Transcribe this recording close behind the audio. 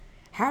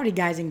Howdy,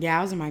 guys and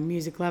gals, and my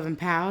music loving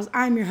pals.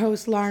 I'm your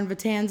host, Lauren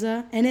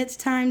Vitanza, and it's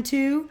time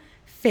to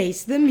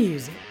face the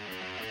music.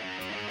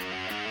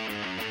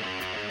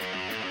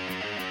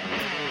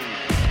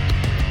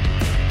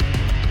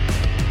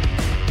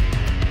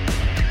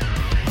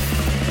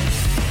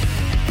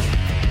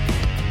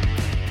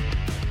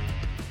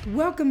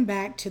 Welcome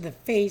back to the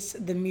Face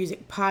the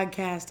Music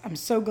podcast. I'm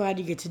so glad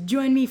you get to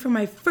join me for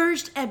my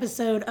first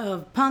episode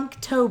of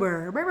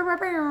Punktober.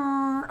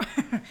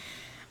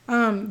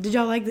 Did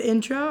y'all like the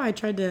intro? I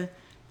tried to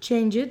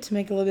change it to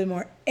make it a little bit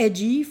more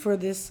edgy for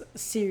this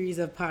series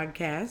of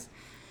podcasts.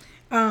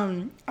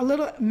 A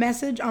little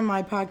message on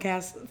my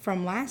podcast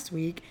from last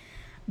week.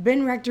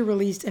 Ben Rector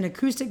released an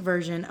acoustic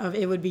version of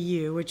It Would Be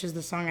You, which is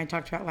the song I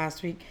talked about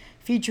last week,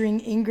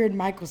 featuring Ingrid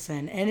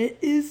Michaelson, and it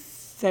is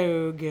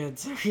so good.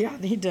 So y'all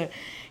need to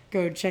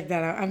go check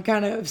that out. I'm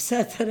kind of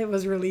upset that it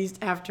was released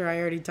after I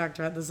already talked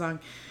about the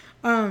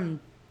song.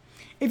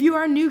 If you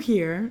are new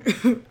here,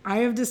 I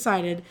have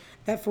decided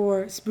that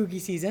for spooky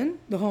season,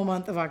 the whole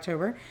month of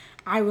October,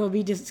 I will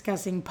be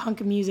discussing punk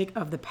music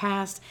of the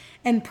past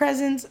and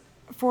present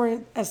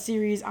for a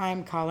series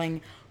I'm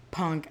calling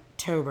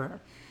Punktober.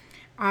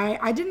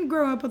 I didn't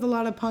grow up with a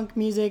lot of punk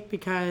music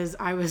because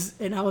I was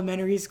in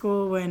elementary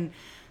school when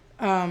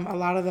a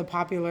lot of the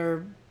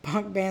popular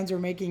punk bands were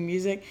making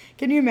music.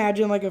 Can you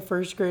imagine like a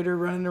first grader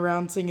running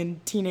around singing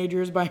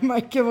Teenagers by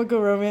My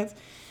Chemical Romance?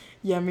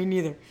 Yeah, me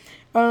neither.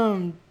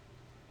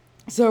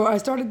 So I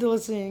started to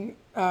listening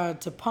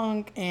to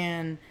punk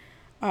and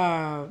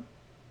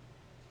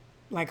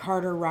like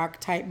harder rock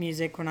type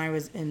music when I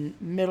was in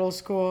middle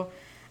school.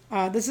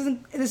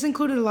 This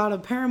included a lot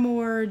of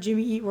Paramore,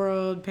 Jimmy Eat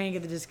World, Panic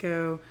at the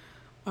Disco,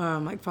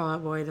 like Fall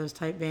Out Boy, those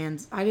type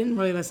bands. I didn't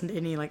really listen to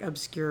any like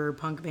obscure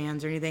punk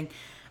bands or anything,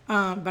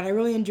 but I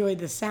really enjoyed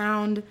the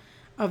sound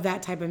of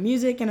that type of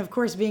music. And of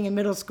course, being a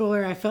middle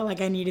schooler, I felt like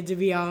I needed to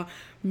be all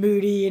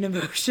moody and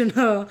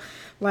emotional.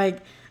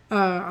 Like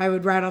I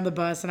would ride on the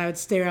bus and I would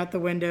stare out the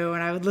window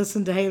and I would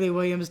listen to Hayley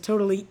Williams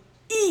totally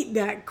eat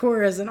that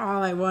chorus and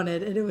all I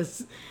wanted. And it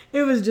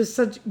was just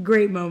such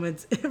great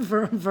moments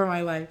for my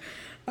life.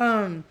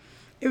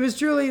 It was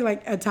truly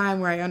like a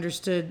time where I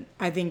understood,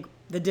 I think,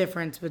 the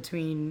difference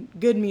between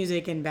good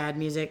music and bad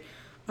music,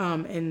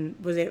 and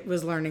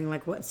was learning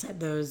like what set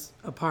those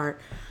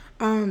apart.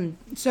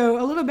 So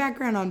a little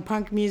background on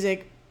punk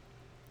music,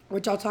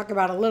 which I'll talk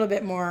about a little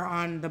bit more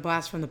on the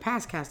Blast from the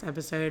Past cast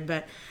episode,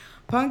 but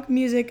punk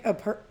music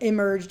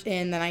emerged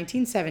in the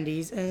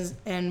 1970s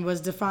and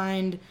was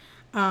defined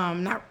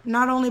not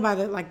only by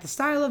the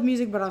style of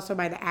music, but also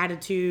by the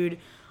attitude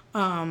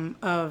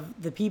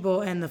of the people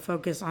and the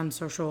focus on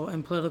social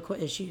and political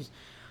issues.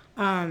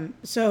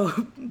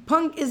 So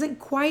punk isn't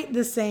quite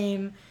the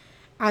same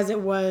as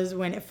it was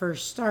when it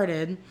first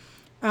started,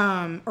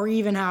 or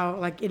even how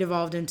like it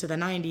evolved into the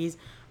 90s,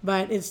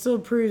 but it still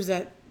proves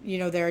that, you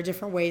know, there are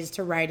different ways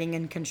to writing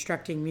and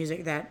constructing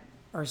music that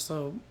are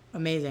so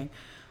amazing.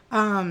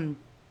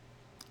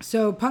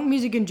 So punk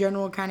music in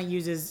general kind of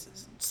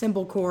uses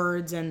simple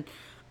chords and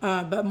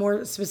but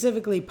more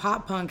specifically,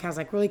 pop punk has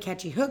like really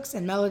catchy hooks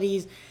and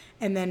melodies,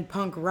 and then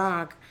punk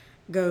rock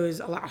goes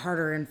a lot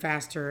harder and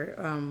faster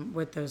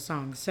with those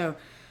songs. So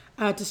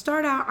to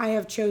start out, I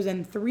have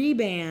chosen 3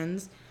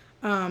 bands,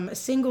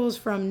 singles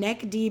from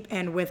Neck Deep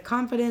and With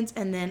Confidence,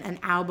 and then an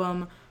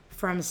album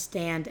from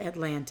Stand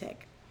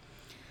Atlantic.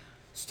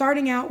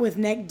 Starting out with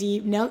Neck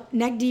Deep.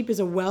 Neck Deep is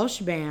a Welsh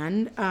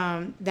band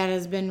that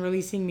has been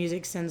releasing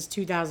music since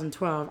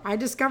 2012. I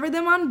discovered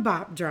them on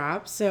Bop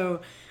Drop, so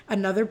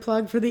another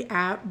plug for the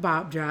app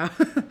Bop Drop.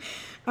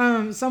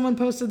 Someone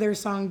posted their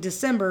song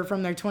December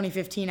from their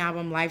 2015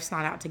 album Life's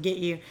Not Out to Get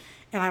You,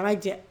 and I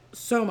liked it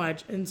so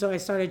much, and so I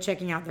started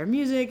checking out their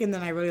music, and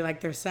then I really liked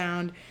their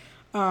sound.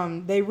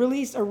 They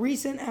released a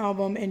recent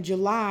album in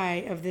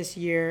July of this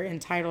year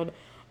entitled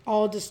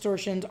All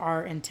Distortions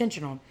Are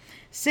Intentional.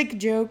 Sick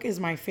Joke is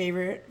my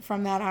favorite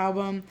from that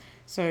album,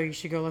 so you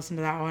should go listen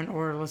to that one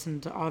or listen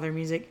to all their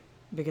music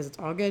because it's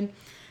all good.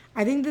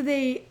 I think that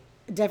they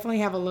definitely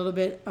have a little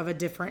bit of a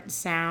different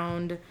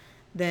sound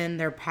than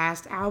their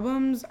past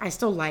albums. I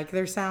still like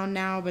their sound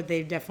now, but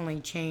they've definitely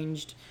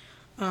changed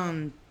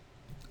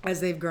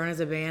as they've grown as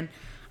a band.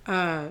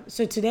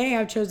 So today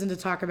I've chosen to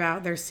talk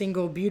about their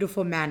single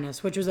Beautiful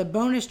Madness, which was a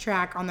bonus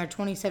track on their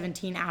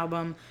 2017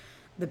 album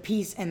The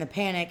Peace and the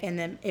Panic, and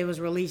then it was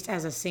released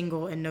as a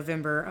single in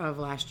November of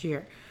last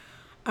year.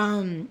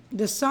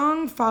 The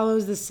song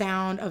follows the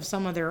sound of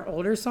some of their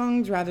older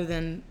songs rather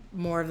than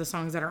more of the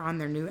songs that are on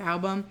their new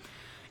album.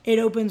 It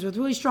opens with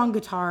really strong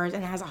guitars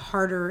and has a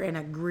harder and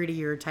a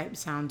grittier type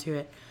sound to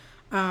it.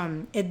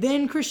 It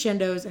then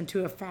crescendos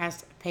into a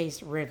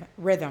fast-paced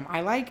rhythm.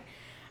 I like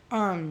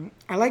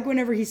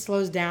whenever he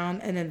slows down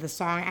and then the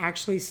song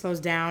actually slows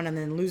down and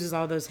then loses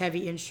all those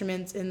heavy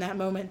instruments in that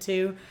moment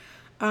too.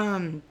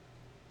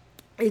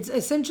 It's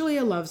essentially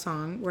a love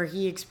song where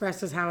he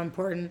expresses how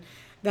important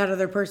that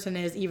other person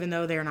is, even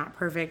though they're not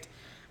perfect.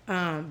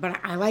 But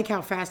I like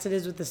how fast it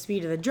is with the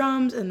speed of the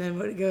drums, and then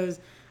when it goes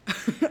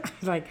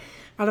Like,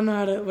 I don't know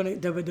how to, when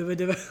it, dubba, dubba,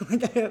 dubba,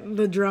 like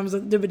the drums,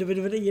 dubba, dubba,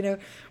 dubba,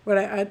 what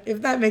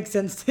if that makes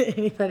sense to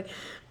anybody.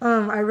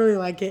 I really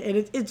like it.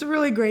 And it's a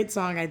really great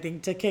song, I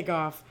think, to kick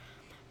off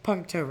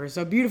Punktober.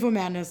 So Beautiful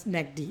Madness,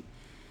 Neck Deep.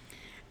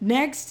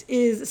 Next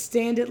is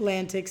Stand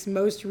Atlantic's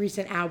most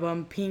recent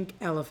album, Pink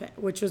Elephant,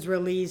 which was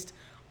released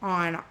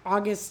on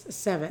August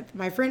 7th.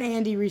 My friend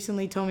Andy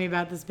recently told me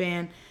about this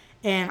band,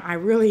 and I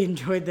really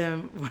enjoyed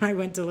them when I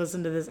went to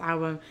listen to this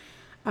album.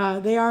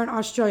 They are an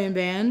Australian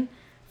band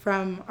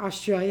from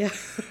Australia,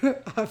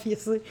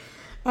 obviously.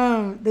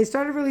 They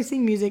started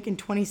releasing music in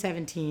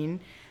 2017.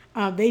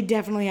 They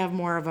definitely have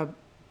more of a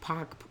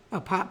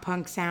pop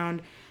punk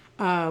sound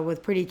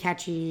with pretty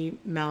catchy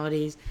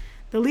melodies.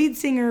 The lead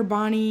singer,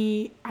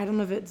 Bonnie, I don't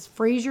know if it's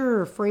Fraser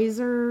or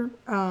Fraser.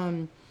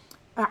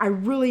 I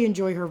really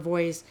enjoy her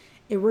voice.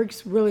 It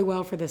works really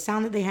well for the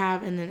sound that they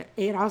have, and then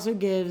it also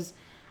gives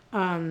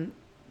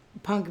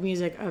punk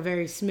music a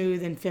very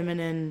smooth and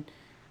feminine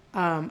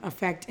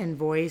effect and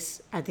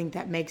voice. I think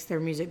that makes their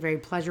music very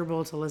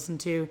pleasurable to listen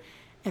to,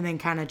 and then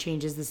kind of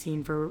changes the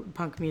scene for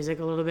punk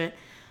music a little bit.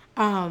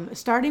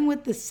 Starting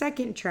with the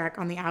second track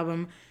on the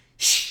album,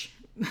 Shh,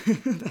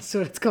 that's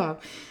what it's called.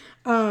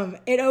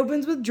 It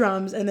opens with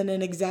drums and then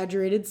an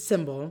exaggerated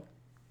cymbal,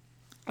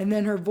 and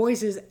then her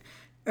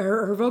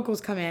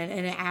vocals come in,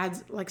 and it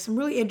adds like some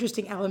really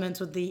interesting elements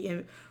with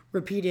the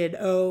repeated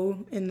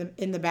O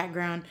in the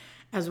background,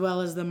 as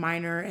well as the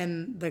minor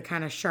and the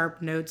kind of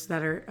sharp notes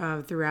that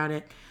are throughout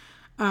it.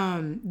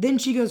 Then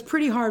she goes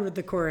pretty hard with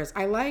the chorus.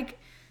 I like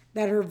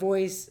that her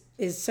voice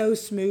is so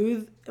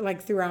smooth,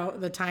 like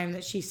throughout the time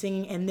that she's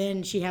singing, and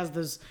then she has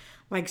those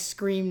like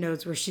scream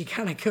notes where she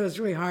kind of goes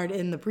really hard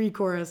in the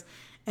pre-chorus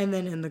and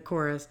then in the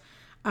chorus.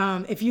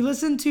 If you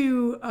listen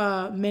to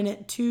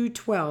minute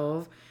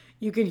 2:12,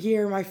 you can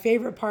hear my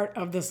favorite part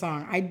of the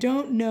song. I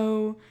don't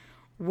know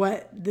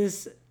what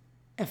this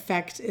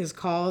effect is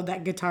called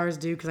that guitars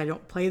do because I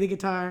don't play the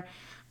guitar,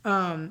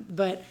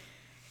 but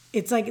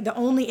it's like the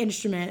only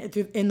instrument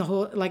in the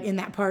whole, like in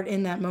that part,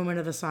 in that moment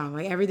of the song.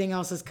 Like everything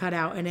else is cut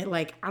out, and it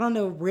like, I don't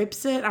know,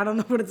 rips it. I don't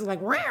know what it's like.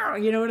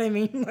 You know what I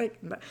mean? Like,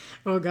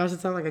 oh gosh, it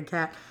sounds like a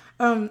cat.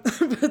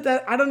 But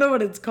that, I don't know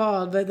what it's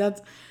called,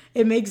 but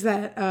it makes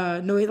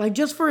that noise like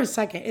just for a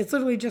second. It's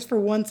literally just for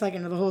 1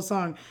 second of the whole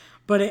song.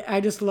 But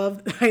I just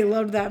I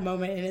loved that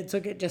moment, and it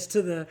took it just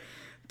to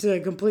a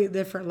complete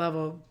different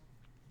level.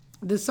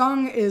 The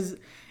song is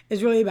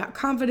really about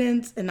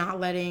confidence and not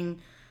letting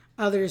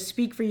others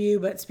speak for you,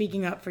 but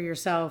speaking up for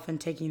yourself and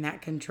taking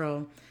that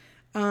control.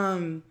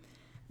 The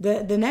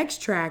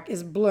next track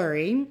is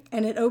Blurry,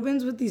 and it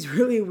opens with these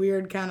really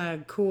weird kind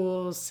of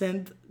cool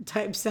synth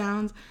type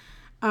sounds.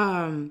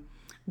 The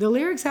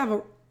lyrics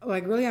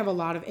really have a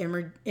lot of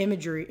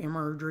imagery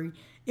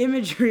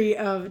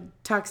of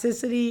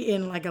toxicity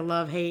in like a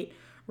love-hate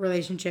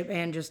relationship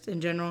and just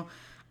in general.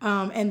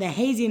 And the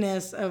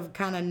haziness of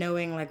kind of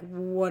knowing like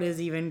what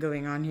is even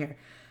going on here.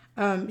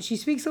 She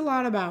speaks a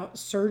lot about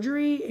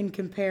surgery and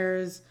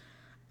compares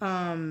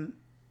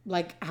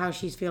like how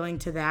she's feeling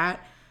to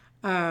that,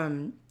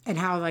 and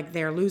how like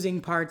they're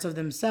losing parts of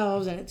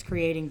themselves, and it's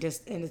creating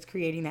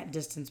that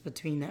distance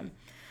between them.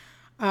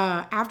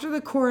 After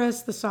the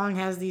chorus, the song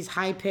has these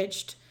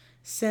high-pitched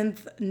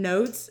synth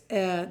notes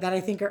that I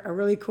think are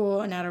really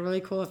cool and add a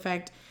really cool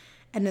effect.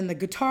 And then the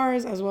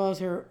guitars, as well as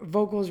her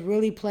vocals,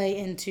 really play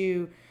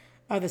into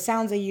the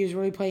sounds they use,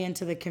 really play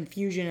into the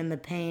confusion and the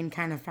pain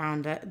kind of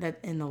found that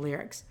in the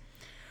lyrics.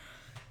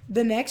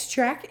 The next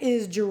track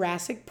is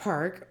Jurassic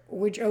Park,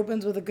 which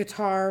opens with a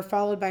guitar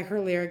followed by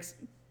her lyrics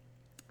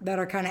that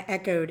are kind of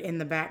echoed in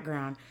the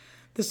background.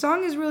 The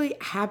song is really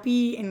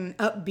happy and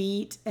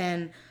upbeat,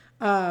 and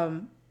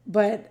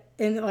but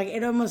like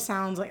it almost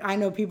sounds like, I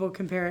know people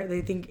compare it,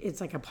 they think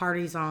it's like a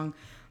party song,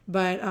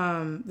 but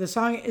the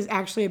song is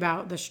actually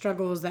about the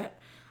struggles that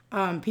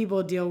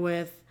people deal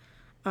with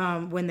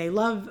when they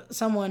love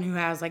someone who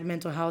has like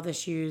mental health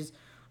issues,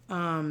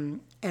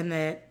 and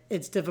that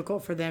it's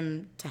difficult for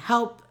them to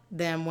help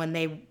them when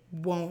they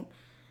won't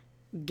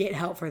get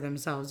help for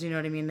themselves. You know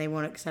what I mean? They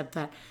won't accept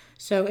that.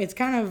 So it's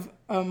kind of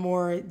a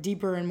more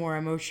deeper and more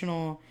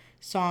emotional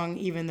song,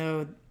 even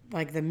though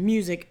like the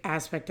music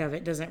aspect of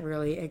it doesn't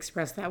really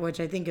express that,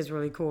 which I think is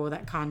really cool,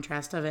 that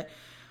contrast of it.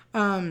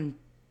 But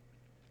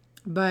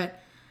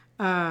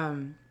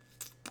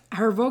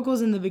her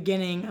vocals in the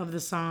beginning of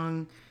the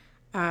song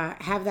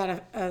have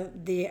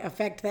that the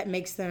effect that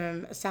makes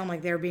them sound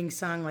like they're being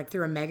sung like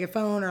through a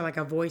megaphone or like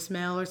a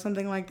voicemail or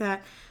something like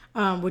that,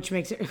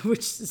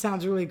 which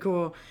sounds really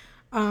cool.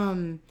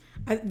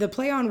 The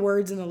play on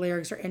words in the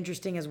lyrics are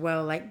interesting as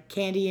well, like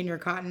candy in your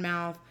cotton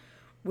mouth,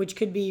 which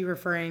could be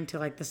referring to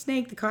like the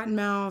snake, the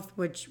cottonmouth,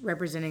 which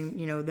representing,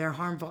 you know, their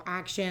harmful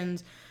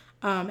actions,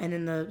 and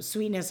then the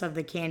sweetness of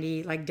the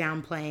candy, like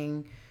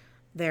downplaying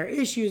their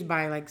issues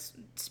by like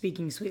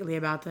speaking sweetly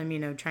about them, you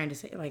know, trying to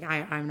say like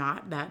I'm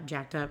not that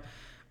jacked up,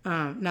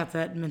 not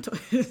that mental,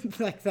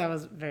 like that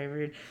was very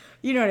rude,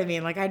 you know what I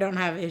mean, like I don't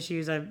have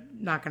issues, I'm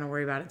not gonna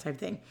worry about it type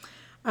thing.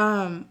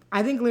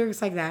 I think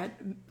lyrics like that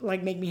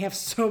like make me have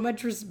so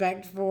much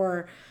respect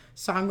for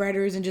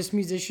songwriters and just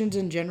musicians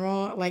in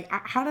general. Like,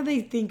 how do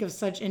they think of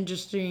such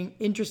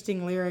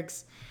interesting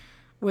lyrics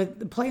with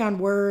the play on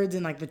words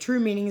and like the true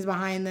meanings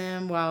behind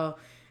them while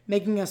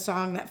making a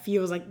song that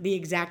feels like the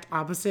exact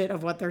opposite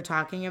of what they're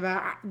talking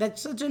about?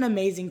 That's such an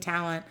amazing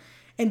talent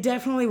and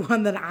definitely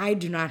one that I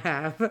do not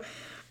have.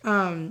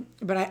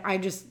 But I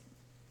just,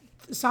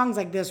 songs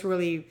like this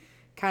really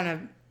kind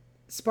of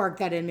spark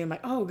that in me. I'm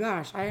like, oh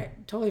gosh, I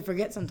totally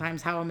forget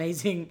sometimes how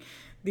amazing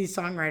these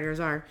songwriters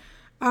are.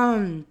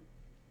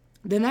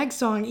 The next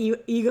song,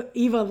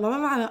 Eva, la,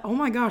 la, la, oh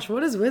my gosh,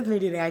 what is with me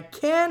today? I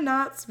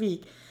cannot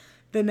speak.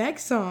 The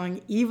next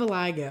song, Eva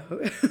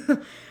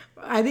Ligo.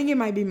 I think it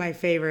might be my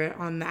favorite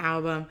on the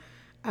album.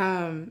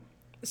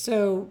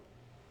 So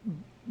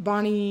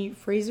Bonnie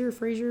Fraser,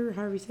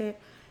 however you say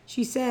it,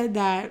 she said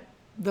that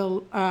the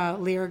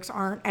lyrics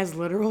aren't as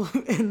literal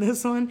in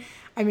this one.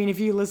 I mean, if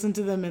you listen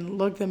to them and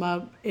look them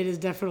up, it is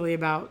definitely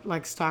about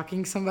like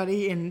stalking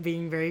somebody and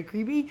being very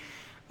creepy.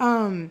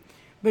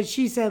 But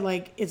she said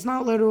like it's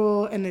not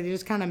literal and they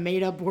just kind of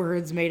made up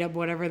words, made up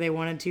whatever they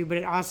wanted to, but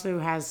it also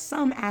has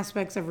some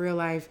aspects of real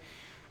life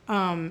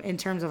in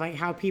terms of like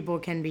how people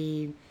can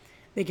be,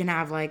 they can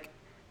have like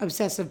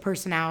obsessive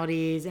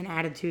personalities and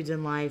attitudes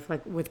in life,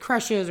 like with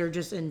crushes or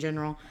just in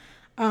general.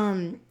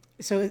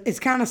 So it's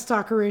kind of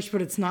stalkerish,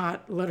 but it's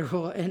not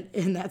literal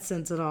in that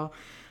sense at all.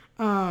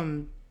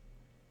 I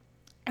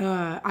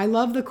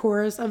love the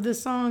chorus of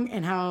this song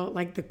and how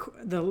like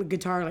the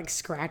guitar like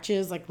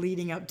scratches like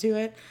leading up to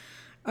it.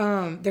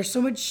 There's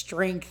so much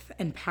strength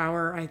and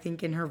power, I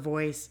think, in her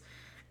voice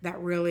that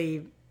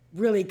really,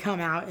 really come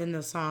out in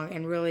the song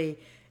and really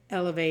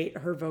elevate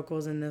her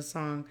vocals in this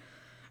song.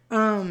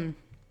 The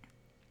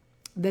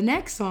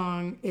next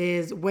song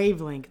is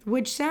Wavelength,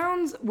 which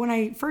sounds, when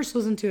I first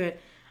listened to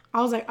it,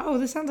 I was like, oh,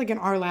 this sounds like an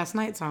Our Last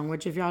Night song,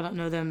 which if y'all don't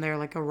know them, they're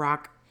like a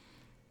rock,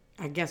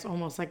 I guess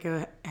almost like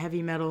a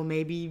heavy metal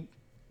maybe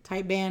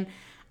type band.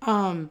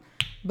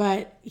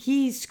 But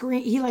he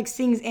like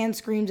sings and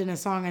screams in a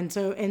song,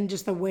 and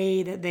just the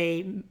way that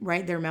they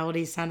write their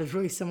melodies sounded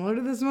really similar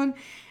to this one.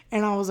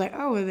 And I was like,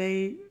 oh, are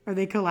they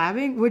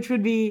collabing? Which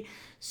would be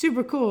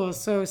super cool.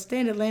 So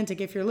Stand Atlantic,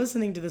 if you're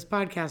listening to this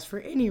podcast for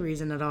any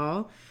reason at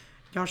all,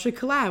 y'all should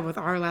collab with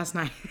Our Last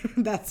Night.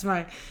 That's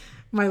my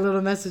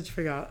little message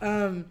for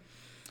y'all.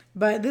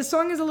 But this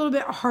song is a little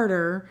bit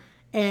harder,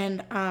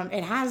 and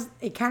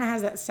it kind of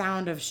has that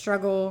sound of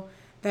struggle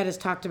that is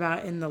talked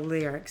about in the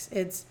lyrics.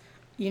 It's,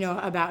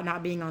 about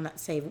not being on that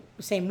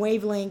same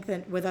wavelength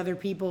with other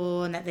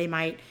people, and that they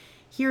might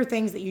hear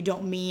things that you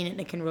don't mean,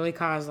 and it can really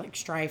cause like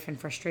strife and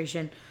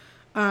frustration.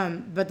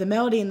 But the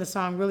melody in the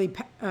song really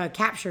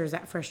captures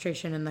that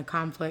frustration and the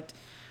conflict.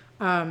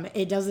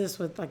 It does this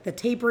with like the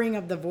tapering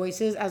of the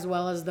voices as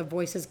well as the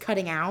voices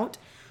cutting out.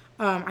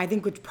 I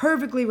think which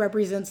perfectly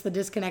represents the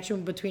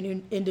disconnection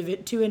between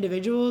two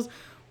individuals,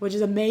 which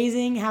is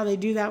amazing how they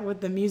do that with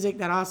the music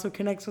that also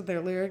connects with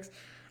their lyrics.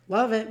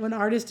 Love it when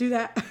artists do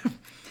that.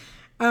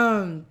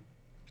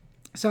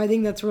 So I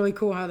think that's really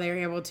cool how they're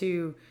able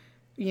to,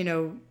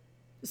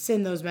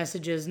 send those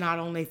messages not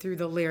only through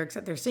the lyrics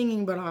that they're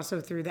singing, but also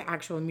through the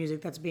actual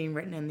music that's being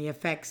written and the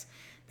effects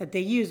that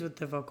they use with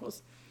the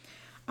vocals.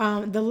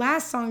 The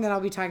last song that I'll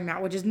be talking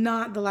about, which is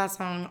not the last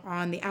song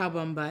on the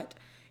album, but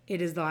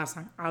it is the last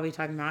song I'll be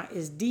talking about,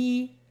 is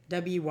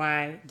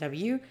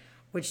DWYW,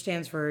 which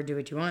stands for Do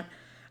What You Want.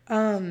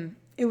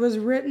 It was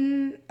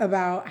written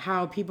about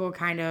how people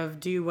kind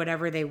of do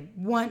whatever they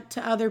want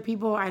to other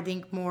people. I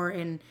think more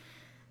in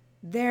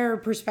their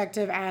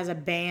perspective as a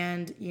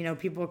band,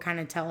 people kind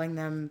of telling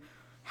them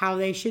how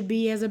they should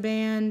be as a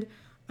band,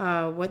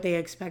 what they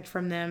expect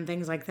from them,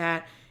 things like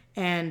that.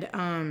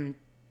 And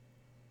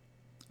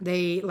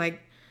they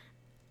like,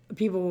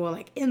 people will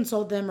like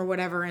insult them or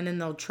whatever, and then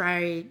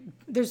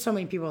there's so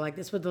many people like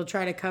this, but they'll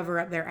try to cover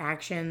up their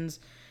actions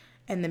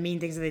and the mean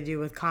things that they do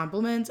with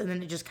compliments, and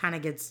then it just kind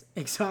of gets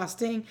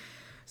exhausting.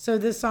 So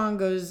this song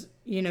goes,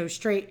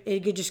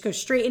 it could just go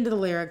straight into the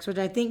lyrics, which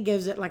I think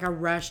gives it like a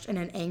rushed and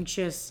an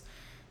anxious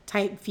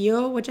type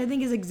feel, which I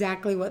think is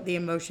exactly what the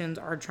emotions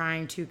are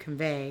trying to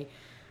convey.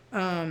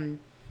 They're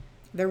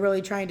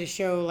really trying to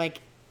show like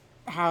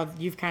how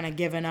you've kind of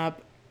given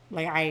up,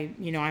 like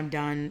I'm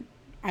done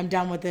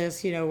with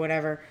this,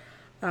 whatever,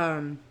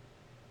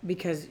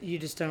 because you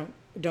just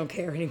don't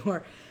care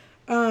anymore.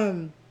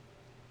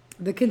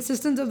 The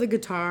consistency of the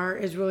guitar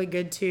is really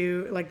good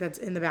too, like that's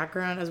in the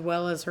background, as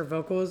well as her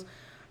vocals.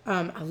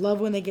 I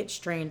love when they get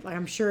strained. Like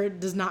I'm sure it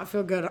does not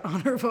feel good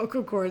on her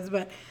vocal cords,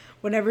 but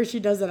whenever she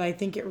does it, I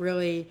think it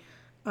really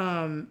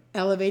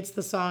elevates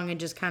the song and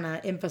just kind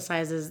of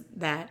emphasizes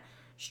that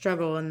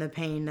struggle and the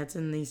pain that's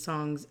in these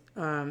songs,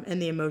 and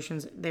the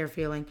emotions they're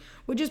feeling,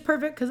 which is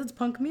perfect because it's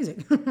punk music.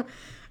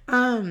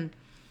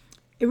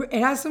 It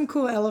has some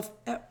cool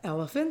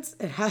elephants.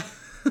 It has,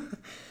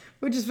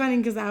 which is funny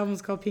because the album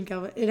is called Pink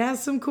Elephant. It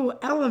has some cool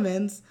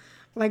elements,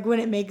 like when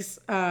it makes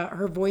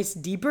her voice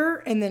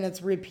deeper and then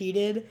it's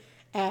repeated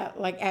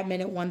at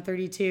minute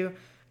 132.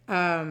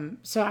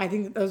 So I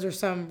think those are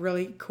some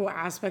really cool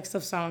aspects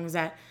of songs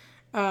that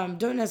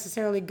Don't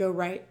necessarily go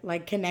right,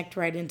 like connect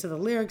right into the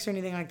lyrics or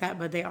anything like that,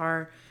 but they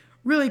are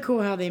really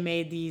cool how they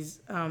made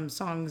these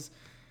songs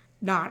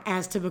not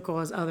as typical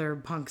as other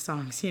punk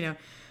songs, you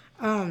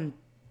know.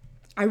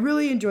 I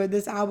really enjoyed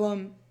this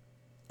album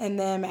and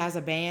them as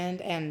a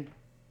band, and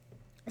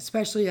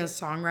especially as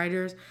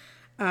songwriters.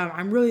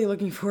 I'm really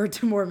looking forward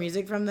to more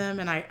music from them,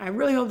 and I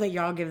really hope that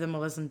y'all give them a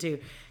listen too.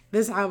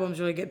 This album's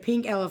really good.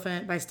 Pink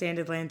Elephant by Stand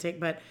Atlantic,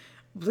 but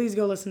please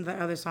go listen to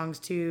the other songs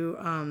too.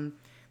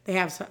 They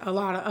have a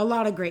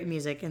lot of great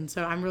music, and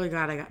so I'm really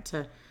glad I got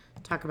to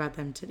talk about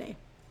them today.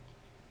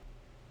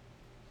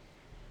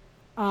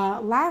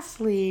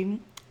 Lastly,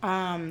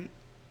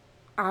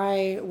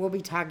 I will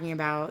be talking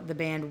about the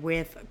band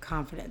With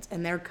Confidence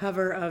and their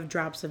cover of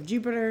Drops of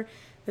Jupiter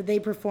that they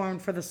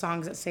performed for the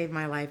Songs That Saved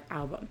My Life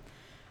album.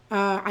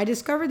 I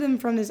discovered them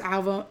from this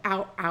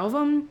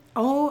album.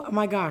 Oh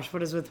my gosh,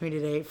 what is with me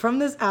today? From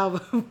this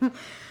album,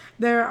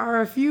 there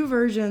are a few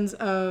versions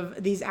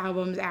of these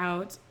albums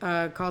out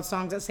called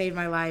Songs That Saved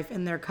My Life,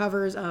 and they're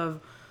covers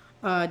of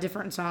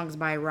different songs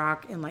by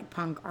rock and like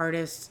punk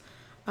artists.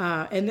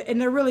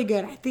 And they're really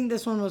good. I think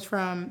this one was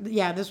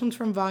this one's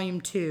from volume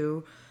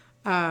 2.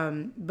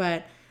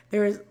 But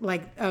there's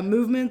like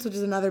Movements, which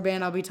is another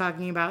band I'll be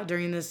talking about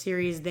during this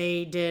series.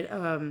 They did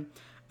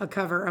a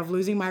cover of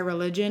Losing My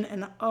Religion,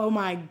 and oh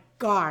my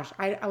gosh,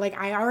 I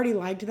already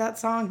liked that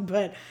song,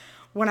 but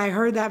when I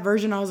heard that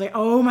version, I was like,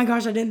 oh my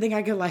gosh, I didn't think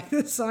I could like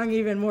this song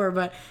even more,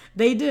 but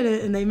they did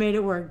it and they made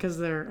it work because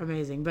they're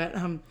amazing. But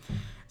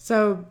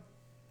so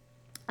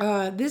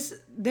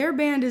their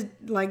band is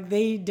like,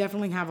 they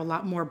definitely have a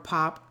lot more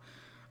pop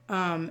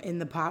in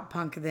the pop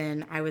punk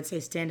than I would say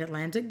Stand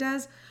Atlantic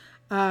does.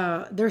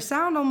 Their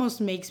sound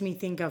almost makes me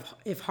think of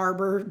if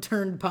Harbor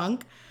turned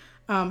punk.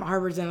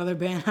 Harbor's another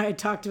band I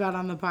talked about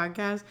on the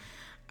podcast.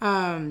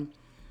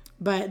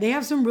 But they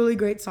have some really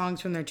great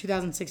songs from their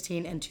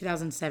 2016 and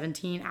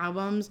 2017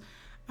 albums.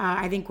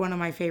 I think one of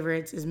my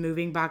favorites is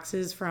Moving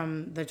Boxes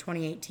from the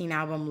 2018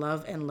 album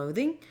Love and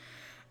Loathing.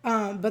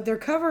 But their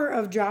cover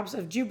of Drops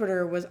of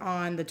Jupiter was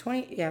on the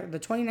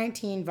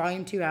 2019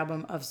 Volume 2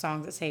 album of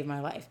Songs That Saved My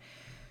Life.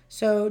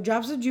 So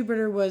Drops of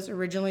Jupiter was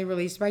originally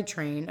released by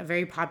Train, a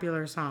very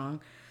popular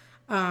song.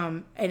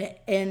 And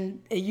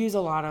it used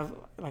a lot of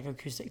like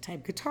acoustic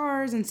type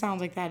guitars and sounds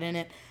like that in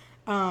it.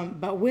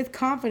 But With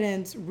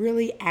Confidence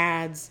really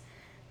adds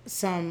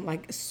some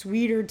like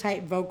sweeter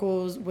type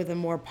vocals with a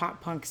more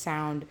pop punk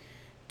sound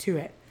to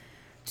it.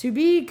 To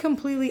be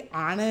completely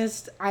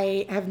honest,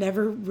 I have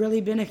never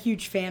really been a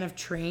huge fan of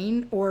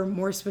Train, or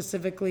more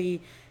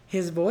specifically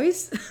his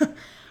voice.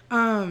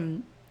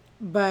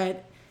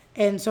 But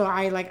and so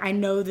I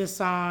know this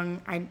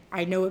song.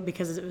 I know it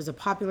because it was a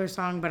popular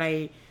song, but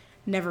I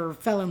never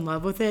fell in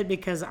love with it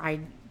because I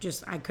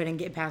couldn't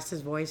get past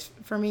his voice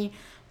for me.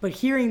 But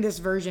hearing this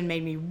version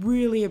made me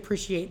really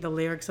appreciate the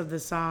lyrics of the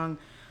song,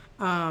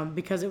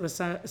 because it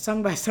was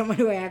sung by someone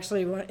who I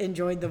actually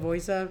enjoyed the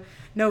voice of.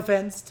 No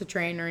offense to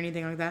Train or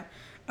anything like that.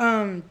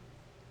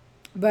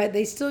 But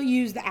they still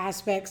use the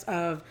aspects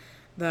of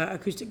the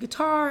acoustic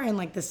guitar and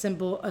like a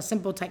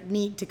simple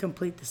technique to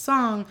complete the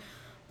song.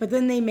 But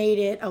then they made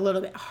it a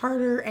little bit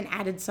harder and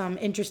added some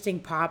interesting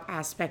pop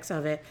aspects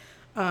of it.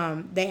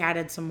 They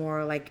added some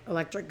more like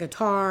electric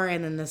guitar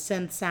and then the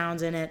synth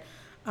sounds in it,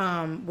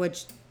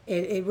 which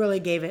it really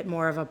gave it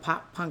more of a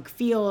pop punk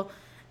feel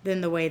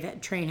than the way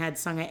that Train had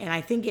sung it. And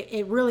I think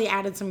it really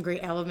added some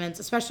great elements,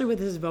 especially with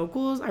his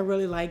vocals. I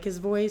really like his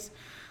voice.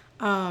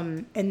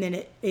 And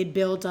then it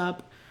built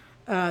up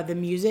the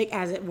music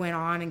as it went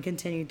on and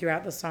continued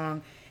throughout the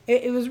song.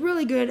 It was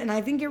really good, and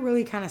I think it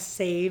really kind of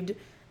saved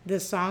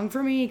this song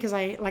for me, because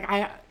I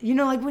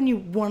like when you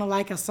want to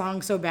like a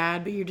song so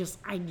bad but you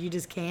just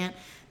can't.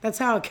 That's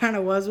how it kind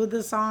of was with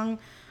this song,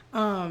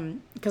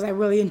 because I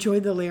really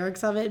enjoyed the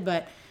lyrics of it.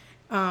 But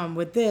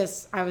with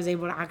this, I was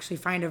able to actually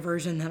find a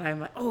version that I'm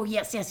like, oh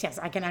yes,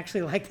 I can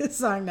actually like this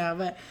song now.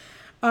 But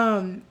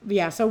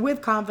yeah, so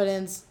With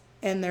Confidence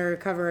and their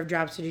cover of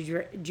Drops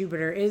to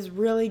Jupiter is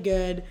really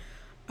good.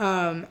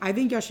 I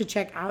think y'all should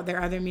check out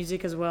their other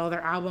music as well.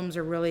 Their albums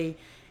are really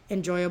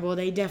enjoyable.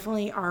 They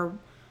definitely are,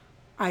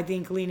 I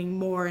think, leaning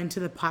more into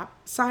the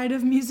pop side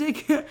of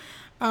music.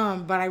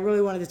 But I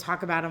really wanted to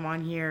talk about them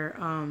on here.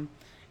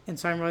 And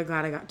so I'm really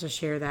glad I got to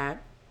share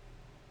that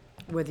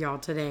with y'all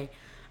today.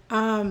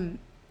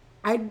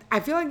 I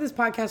feel like this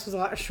podcast was a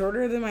lot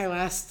shorter than my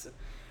last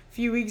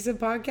few weeks of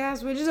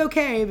podcast, which is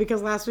okay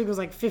because last week was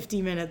like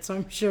 50 minutes. So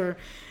I'm sure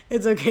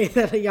it's okay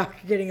that y'all are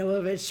getting a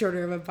little bit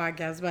shorter of a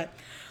podcast. But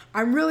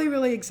I'm really,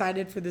 really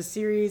excited for this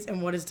series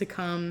and what is to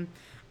come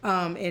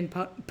in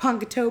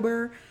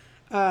Punktober.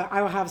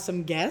 I will have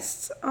some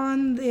guests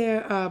on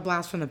the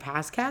Blast from the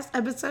Past cast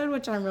episode,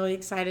 which I'm really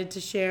excited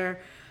to share,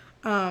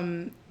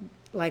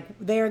 like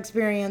their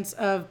experience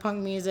of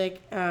punk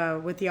music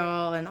with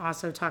y'all, and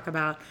also talk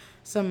about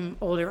some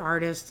older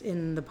artists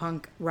in the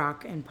punk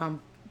rock and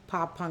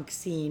pop punk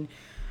scene.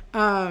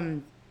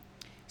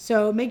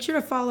 So make sure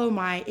to follow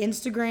my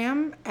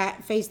Instagram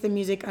at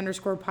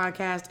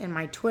facethemusic_podcast and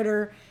my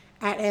Twitter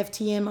at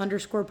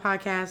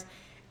FTM_podcast.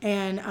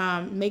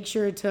 And make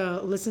sure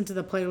to listen to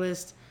the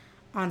playlist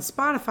on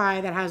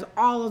Spotify that has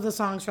all of the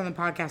songs from the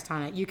podcast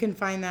on it. You can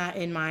find that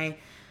in my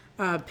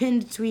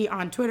pinned tweet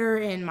on Twitter,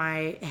 in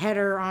my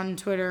header on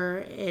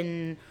Twitter,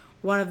 in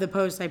one of the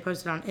posts I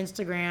posted on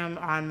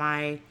Instagram, on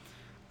my,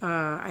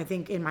 I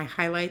think in my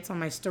highlights on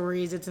my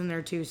stories, it's in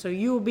there too. So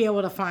you will be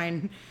able to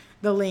find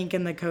the link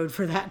and the code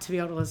for that to be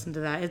able to listen to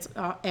that. It's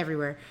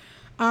everywhere.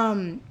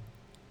 I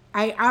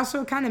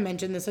also kind of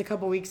mentioned this a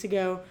couple weeks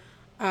ago,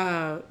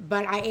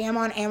 but I am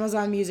on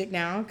Amazon Music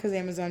now because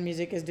Amazon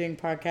Music is doing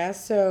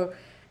podcasts. So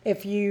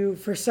if you,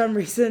 for some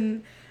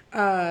reason,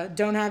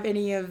 don't have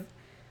any of,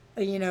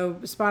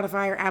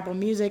 Spotify or Apple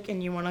Music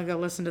and you want to go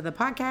listen to the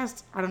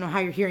podcast, I don't know how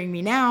you're hearing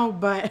me now,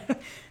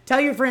 but tell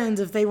your friends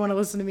if they want to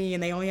listen to me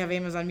and they only have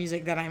Amazon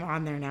Music that I'm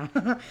on there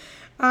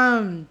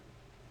now.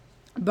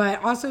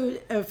 But also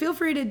feel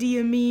free to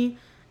DM me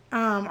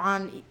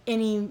on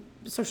any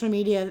social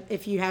media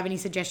if you have any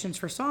suggestions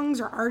for songs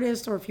or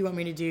artists, or if you want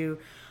me to do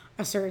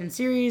a certain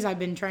series. I've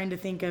been trying to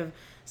think of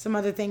some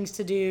other things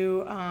to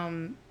do.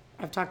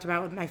 I've talked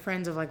about with my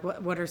friends of like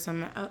what are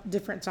some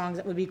different songs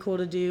that would be cool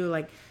to do,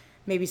 like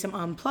maybe some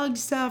unplugged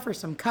stuff or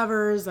some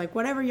covers, like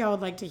whatever y'all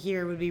would like to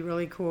hear would be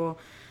really cool.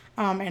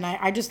 And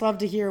I just love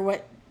to hear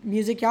what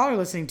music y'all are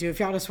listening to, if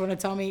y'all just want to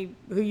tell me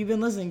who you've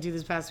been listening to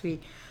this past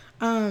week.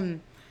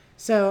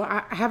 So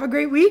have a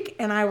great week,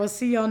 and I will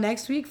see y'all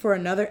next week for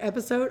another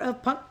episode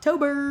of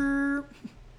Punktober.